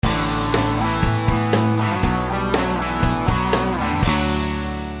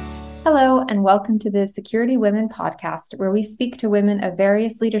and welcome to the Security Women podcast, where we speak to women of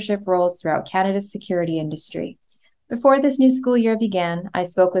various leadership roles throughout Canada's security industry. Before this new school year began, I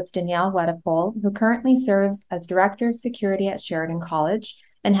spoke with Danielle Weddapole, who currently serves as Director of Security at Sheridan College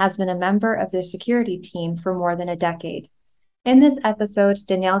and has been a member of their security team for more than a decade. In this episode,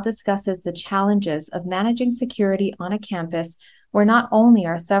 Danielle discusses the challenges of managing security on a campus where not only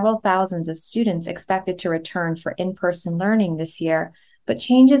are several thousands of students expected to return for in-person learning this year, but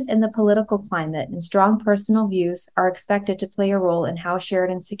changes in the political climate and strong personal views are expected to play a role in how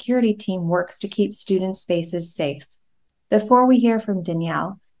Sheridan's security team works to keep student spaces safe. Before we hear from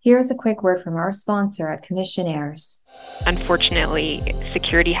Danielle, here's a quick word from our sponsor at Commissionaires. Unfortunately,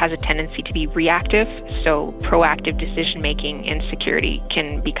 security has a tendency to be reactive, so proactive decision-making in security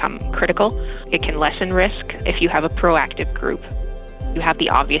can become critical. It can lessen risk if you have a proactive group. You have the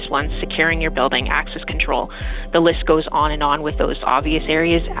obvious ones: securing your building, access control. The list goes on and on with those obvious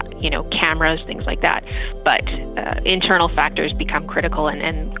areas, cameras, things like that. But internal factors become critical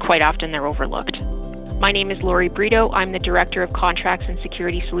and quite often they're overlooked. My name is Lori Brito. I'm the Director of Contracts and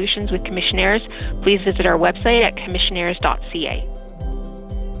Security Solutions with Commissionaires. Please visit our website at commissionaires.ca.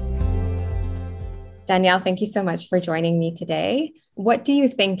 Danielle, thank you so much for joining me today. What do you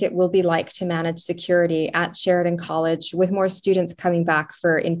think it will be like to manage security at Sheridan College with more students coming back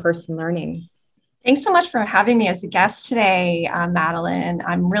for in-person learning? Thanks so much for having me as a guest today, Madeline.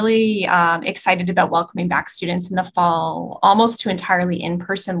 I'm really excited about welcoming back students in the fall, almost to entirely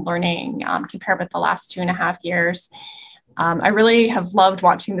in-person learning compared with the last 2.5 years. I really have loved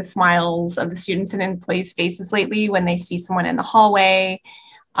watching the smiles of the students and employees' faces lately when they see someone in the hallway.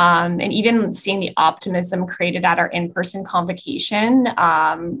 And even seeing the optimism created at our in-person convocation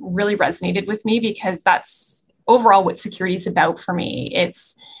really resonated with me, because that's overall what security is about for me.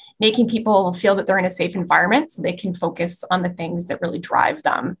 It's making people feel that they're in a safe environment so they can focus on the things that really drive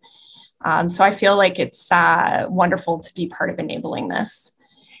them. So I feel like it's wonderful to be part of enabling this.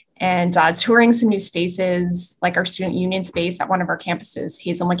 And touring some new spaces, like our student union space at one of our campuses,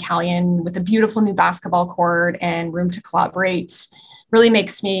 Hazel McCallion, with a beautiful new basketball court and room to collaborate, really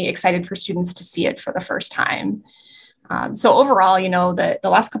makes me excited for students to see it for the first time. So overall, the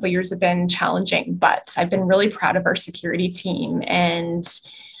last couple of years have been challenging, but I've been really proud of our security team. And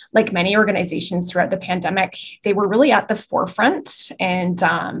like many organizations throughout the pandemic, they were really at the forefront and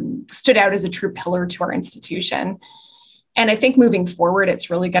stood out as a true pillar to our institution. And I think moving forward, it's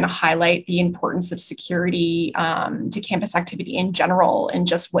really going to highlight the importance of security to campus activity in general and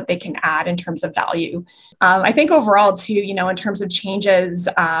just what they can add in terms of value. I think overall, too, in terms of changes,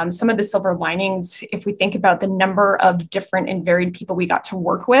 some of the silver linings, if we think about the number of different and varied people we got to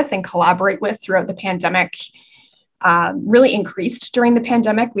work with and collaborate with throughout the pandemic, really increased during the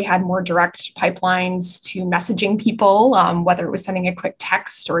pandemic. We had more direct pipelines to messaging people, whether it was sending a quick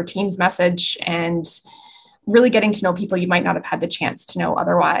text or a Teams message, and really getting to know people you might not have had the chance to know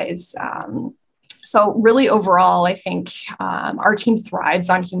otherwise. So really overall, I think our team thrives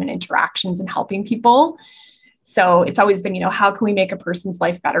on human interactions and helping people. So it's always been, how can we make a person's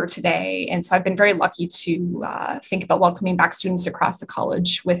life better today? And so I've been very lucky to think about welcoming back students across the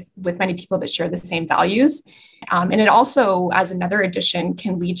college with many people that share the same values. And it also, as another addition,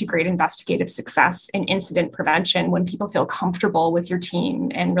 can lead to great investigative success and incident prevention when people feel comfortable with your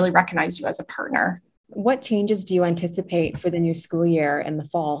team and really recognize you as a partner. What changes do you anticipate for the new school year in the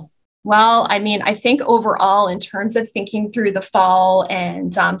fall? Well, I think overall, in terms of thinking through the fall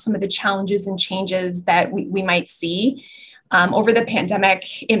and some of the challenges and changes that we might see over the pandemic,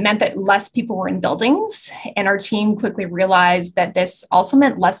 it meant that less people were in buildings. And our team quickly realized that this also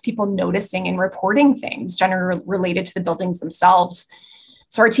meant less people noticing and reporting things generally related to the buildings themselves.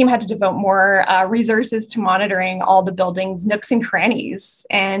 So our team had to devote more resources to monitoring all the buildings' nooks and crannies.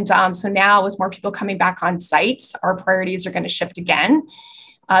 And so now, with more people coming back on site, our priorities are going to shift again.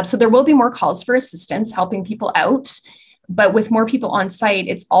 So there will be more calls for assistance, helping people out. But with more people on site,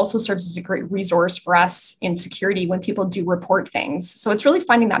 it also serves as a great resource for us in security when people do report things. So it's really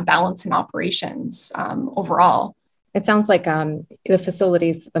finding that balance in operations overall. It sounds like the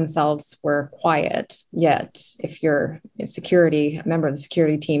facilities themselves were quiet, yet if you're a member of the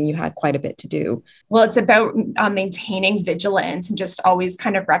security team, you had quite a bit to do. Well, it's about maintaining vigilance and just always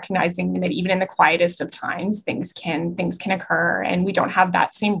kind of recognizing that even in the quietest of times, things can occur, and we don't have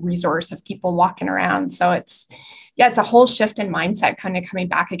that same resource of people walking around. So it's a whole shift in mindset kind of coming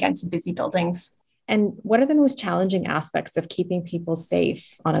back again to busy buildings. And what are the most challenging aspects of keeping people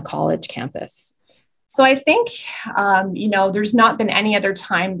safe on a college campus? So I think, there's not been any other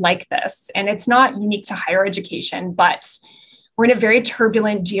time like this, and it's not unique to higher education, but we're in a very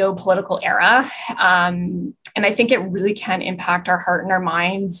turbulent geopolitical era. And I think it really can impact our heart and our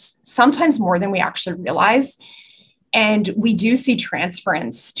minds, sometimes more than we actually realize. And we do see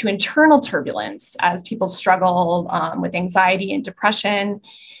transference to internal turbulence as people struggle with anxiety and depression.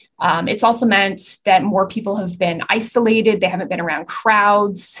 It's also meant that more people have been isolated. They haven't been around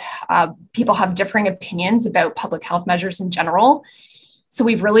crowds. People have differing opinions about public health measures in general. So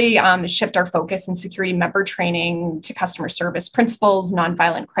we've really shifted our focus in security member training to customer service principles,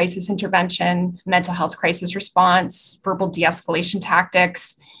 nonviolent crisis intervention, mental health crisis response, verbal de-escalation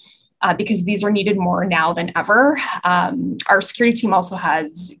tactics, because these are needed more now than ever. Our security team also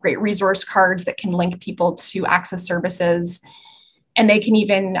has great resource cards that can link people to access services. And they can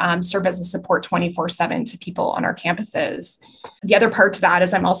even serve as a support 24/7 to people on our campuses. The other part to that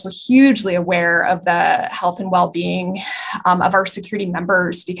is I'm also hugely aware of the health and well-being of our security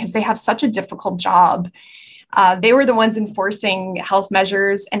members because they have such a difficult job. They were the ones enforcing health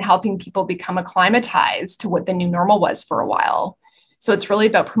measures and helping people become acclimatized to what the new normal was for a while. So it's really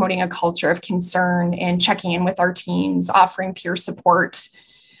about promoting a culture of concern and checking in with our teams, offering peer support.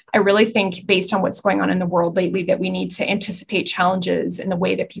 I really think based on what's going on in the world lately that we need to anticipate challenges in the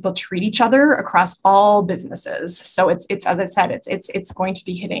way that people treat each other across all businesses. So it's as I said, it's going to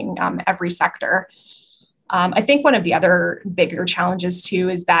be hitting every sector. I think one of the other bigger challenges too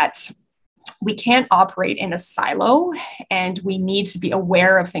is that we can't operate in a silo and we need to be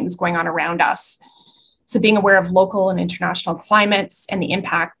aware of things going on around us. So being aware of local and international climates and the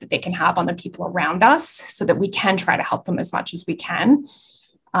impact that they can have on the people around us so that we can try to help them as much as we can.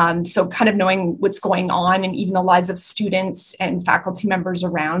 So kind of knowing what's going on and even the lives of students and faculty members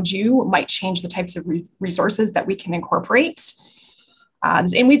around you might change the types of resources that we can incorporate.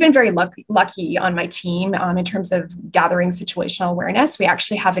 And we've been very lucky on my team in terms of gathering situational awareness. We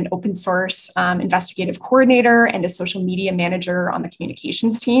actually have an open source investigative coordinator and a social media manager on the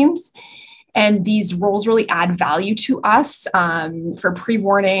communications teams. And these roles really add value to us for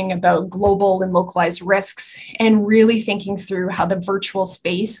pre-warning about global and localized risks and really thinking through how the virtual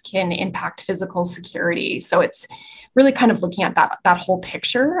space can impact physical security. So it's really kind of looking at that whole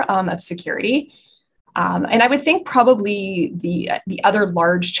picture of security. And I would think probably the other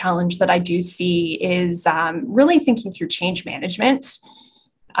large challenge that I do see is really thinking through change management.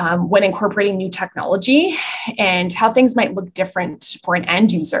 When incorporating new technology and how things might look different for an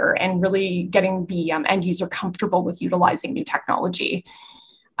end user and really getting the end user comfortable with utilizing new technology.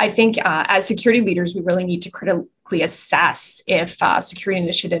 I think as security leaders, we really need to critically assess if security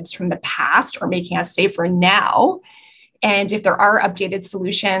initiatives from the past are making us safer now, and if there are updated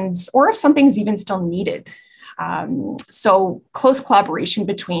solutions or if something's even still needed. So close collaboration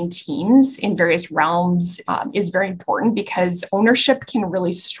between teams in various realms is very important because ownership can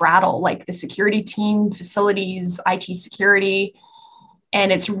really straddle like the security team, facilities, IT security,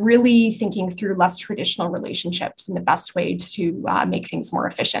 and it's really thinking through less traditional relationships and the best way to make things more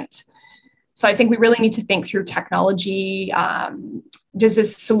efficient. So I think we really need to think through technology. Does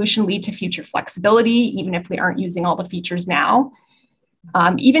this solution lead to future flexibility, even if we aren't using all the features now?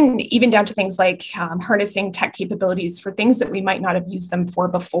 Even down to things like harnessing tech capabilities for things that we might not have used them for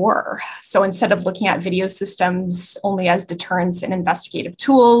before. So instead of looking at video systems only as deterrence and investigative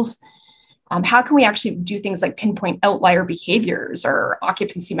tools, how can we actually do things like pinpoint outlier behaviors or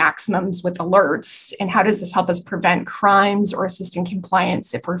occupancy maximums with alerts? And how does this help us prevent crimes or assist in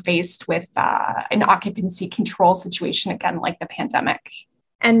compliance if we're faced with an occupancy control situation, again, like the pandemic?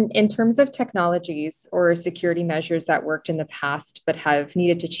 And in terms of technologies or security measures that worked in the past but have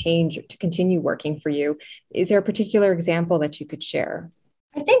needed to change to continue working for you, is there a particular example that you could share?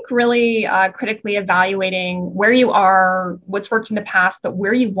 I think really critically evaluating where you are, what's worked in the past, but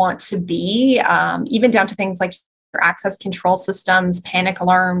where you want to be, even down to things like your access control systems, panic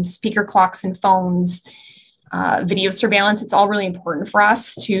alarms, speaker clocks and phones, video surveillance. It's all really important for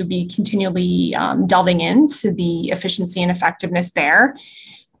us to be continually delving into the efficiency and effectiveness there.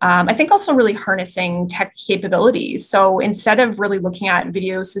 I think also really harnessing tech capabilities. So instead of really looking at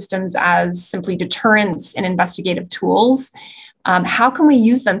video systems as simply deterrence and investigative tools, how can we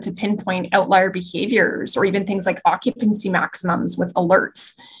use them to pinpoint outlier behaviors or even things like occupancy maximums with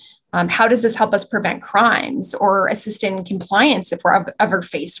alerts? How does this help us prevent crimes or assist in compliance if we're ever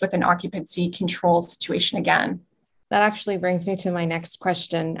faced with an occupancy control situation again? That actually brings me to my next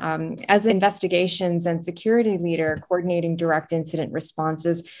question. As an investigations and security leader coordinating direct incident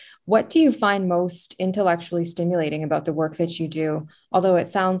responses, what do you find most intellectually stimulating about the work that you do? Although it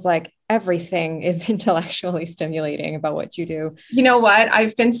sounds like everything is intellectually stimulating about what you do. You know what?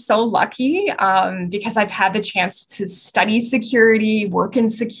 I've been so lucky because I've had the chance to study security, work in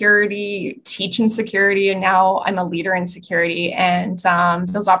security, teach in security, and now I'm a leader in security. And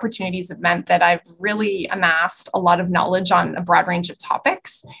those opportunities have meant that I've really amassed a lot of knowledge on a broad range of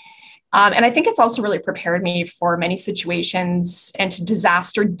topics. And I think it's also really prepared me for many situations and to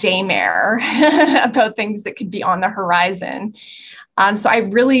disaster daymare about things that could be on the horizon. So I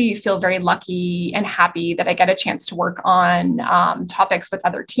really feel very lucky and happy that I get a chance to work on topics with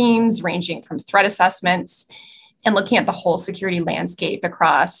other teams, ranging from threat assessments and looking at the whole security landscape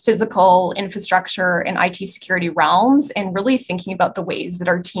across physical, infrastructure, and IT security realms, and really thinking about the ways that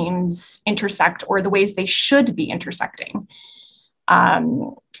our teams intersect or the ways they should be intersecting.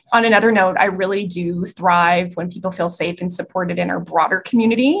 On another note, I really do thrive when people feel safe and supported in our broader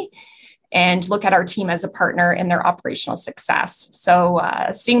community and look at our team as a partner in their operational success. So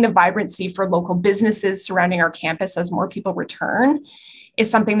seeing the vibrancy for local businesses surrounding our campus as more people return is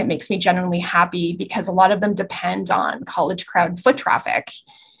something that makes me genuinely happy because a lot of them depend on college crowd foot traffic.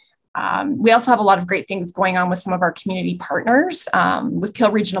 We also have a lot of great things going on with some of our community partners. With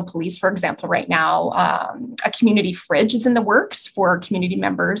Peel Regional Police, for example, right now, a community fridge is in the works for community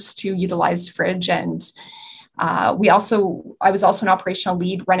members to utilize fridge. And I was also an operational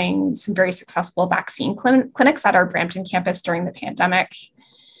lead running some very successful vaccine clinics at our Brampton campus during the pandemic.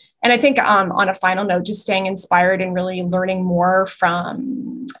 And I think on a final note, just staying inspired and really learning more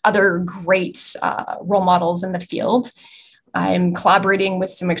from other great role models in the field. I'm collaborating with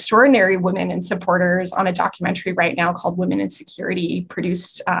some extraordinary women and supporters on a documentary right now called Women in Security,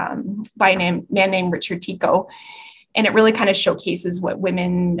 produced by a man named Richard Tico. And it really kind of showcases what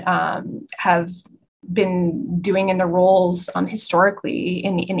women have been doing in their roles historically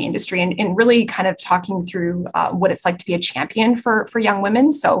in the industry, and really kind of talking through what it's like to be a champion for young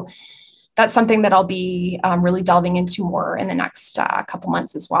women. So that's something that I'll be really delving into more in the next couple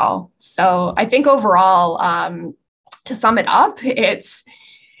months as well. So I think overall, to sum it up, it's,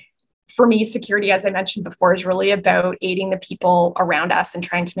 for me, security, as I mentioned before, is really about aiding the people around us and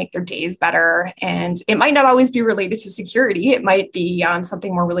trying to make their days better. And it might not always be related to security. It might be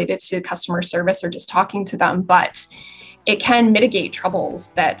something more related to customer service or just talking to them, but it can mitigate troubles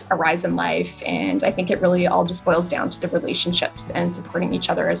that arise in life. And I think it really all just boils down to the relationships and supporting each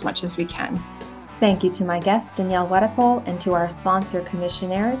other as much as we can. Thank you to my guest, Danielle Wedipole, and to our sponsor,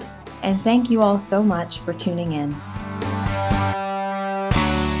 Commissionaires. And thank you all so much for tuning in.